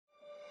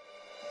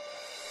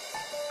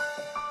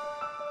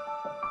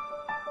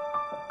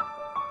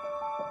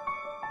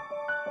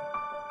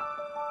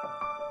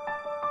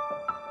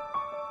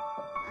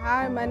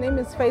Hi, my name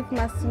is Faith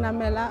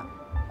Masinamela.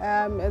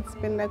 It's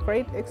been a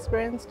great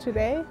experience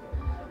today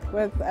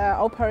with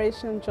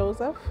Operation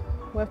Joseph.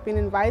 We've been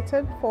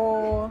invited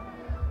for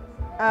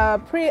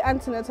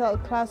pre-antenatal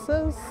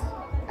classes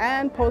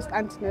and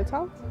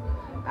post-antenatal.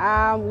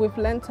 We've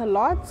learned a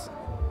lot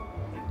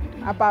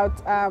about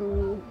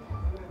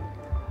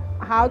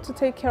how to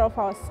take care of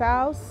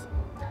ourselves,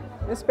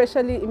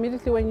 especially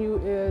immediately when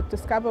you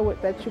discover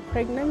that you're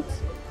pregnant.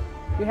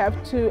 You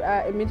have to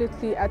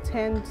immediately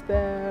attend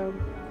the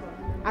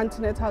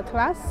antenatal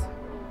class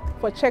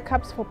for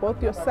checkups for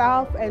both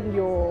yourself and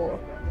your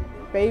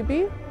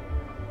baby.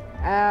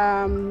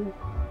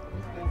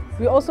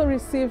 We also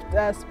received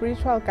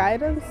spiritual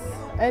guidance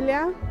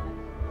earlier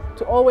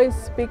to always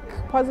speak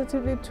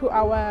positively to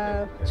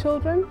our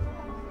children,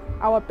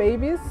 our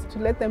babies, to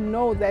let them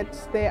know that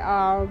they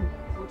are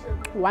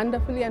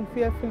wonderfully and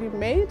fearfully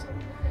made,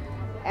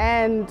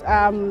 and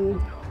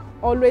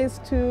always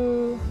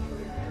to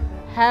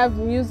have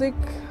music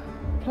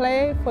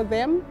play for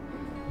them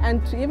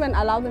and to even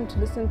allow them to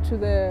listen to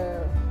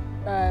the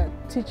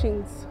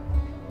teachings.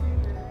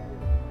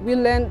 We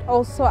learned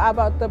also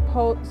about the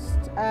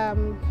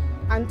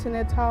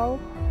post-antenatal,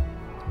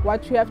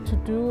 what you have to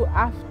do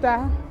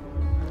after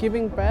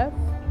giving birth,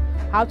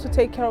 how to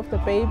take care of the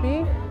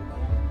baby,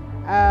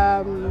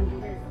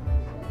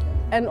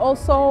 and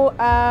also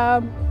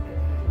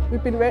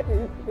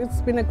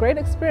it's been a great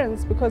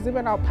experience because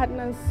even our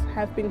partners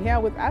have been here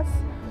with us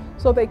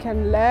so they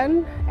can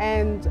learn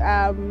and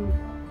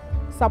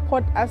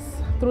support us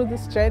through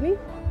this journey,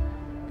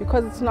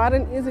 because it's not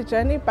an easy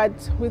journey, but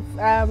with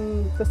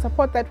the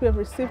support that we have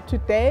received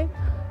today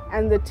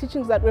and the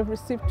teachings that we've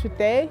received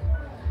today,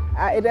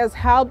 it has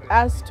helped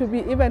us to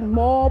be even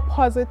more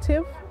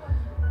positive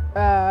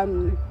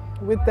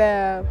with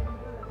the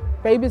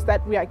babies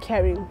that we are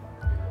carrying.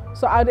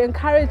 So I would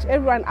encourage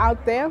everyone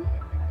out there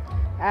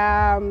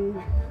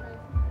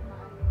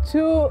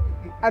to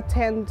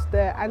attend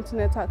the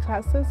antenatal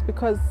classes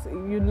because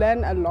you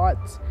learn a lot.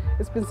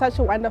 It's been such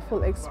a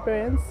wonderful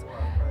experience.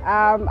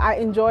 I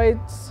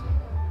enjoyed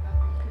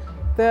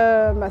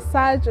the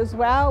massage as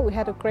well. We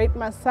had a great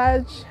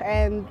massage,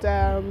 and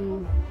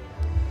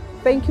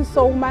thank you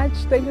so much.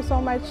 Thank you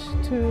so much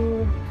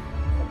to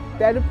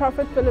Daddy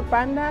Prophet Philip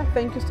Banda.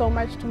 Thank you so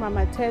much to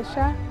Mama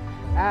Tesha.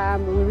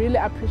 We really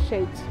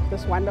appreciate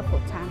this wonderful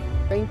time.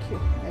 Thank you.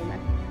 Amen.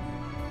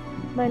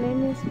 My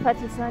name is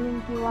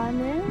Patisani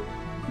Mpiwane.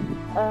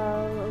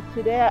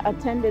 Today I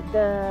attended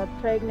the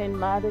Pregnant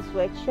Mothers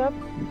Workshop,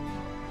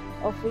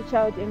 of which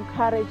I would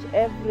encourage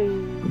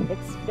every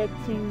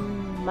expecting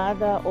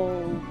mother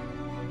or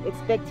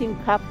expecting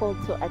couple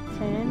to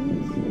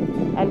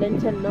attend. I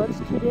learned a lot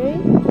today.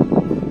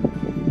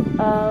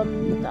 I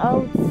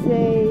would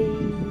say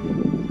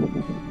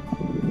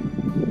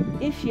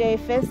if you're a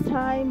first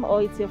time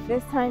or it's your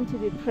first time to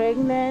be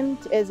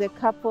pregnant as a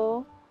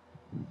couple,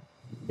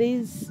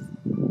 these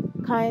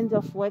kinds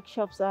of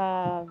workshops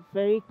are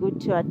very good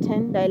to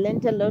attend. I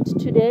learned a lot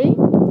today.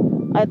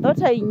 I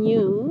thought I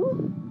knew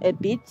a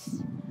bit,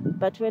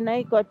 but when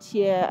I got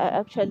here, I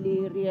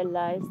actually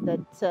realized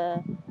that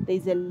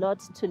there's a lot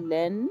to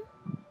learn.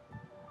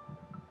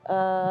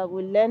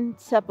 We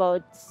learned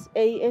about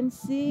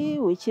ANC,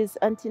 which is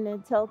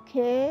antenatal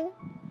care.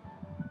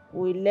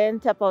 We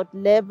learned about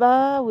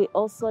labor. We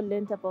also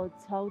learned about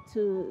how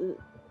to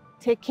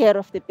take care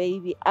of the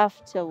baby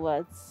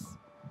afterwards.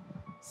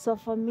 So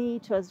for me,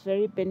 it was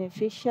very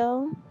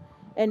beneficial.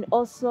 And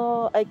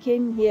also I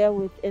came here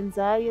with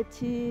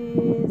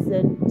anxieties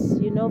and,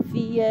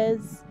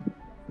 fears,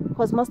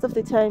 because most of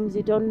the times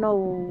you don't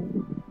know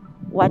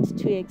what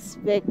to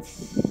expect.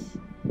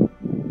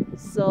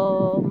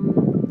 So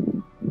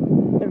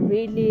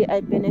really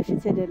I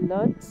benefited a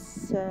lot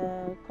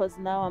because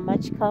now I'm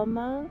much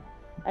calmer.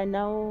 I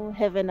now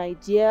have an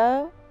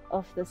idea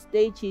of the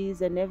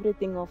stages and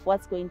everything of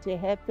what's going to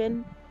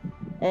happen,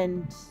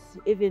 and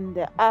even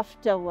the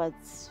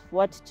afterwards,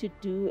 what to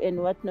do and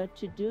what not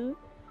to do.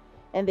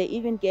 And they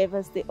even gave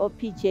us the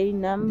OPJ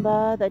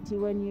number that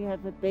when you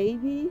have a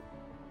baby,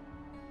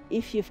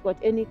 if you've got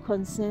any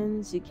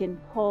concerns, you can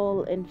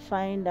call and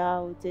find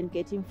out and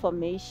get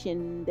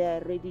information.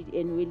 They're ready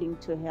and willing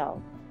to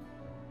help.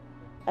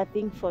 I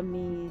think for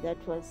me, that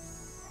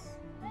was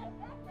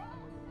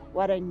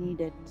what I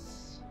needed.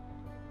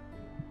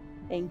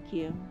 Thank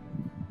you.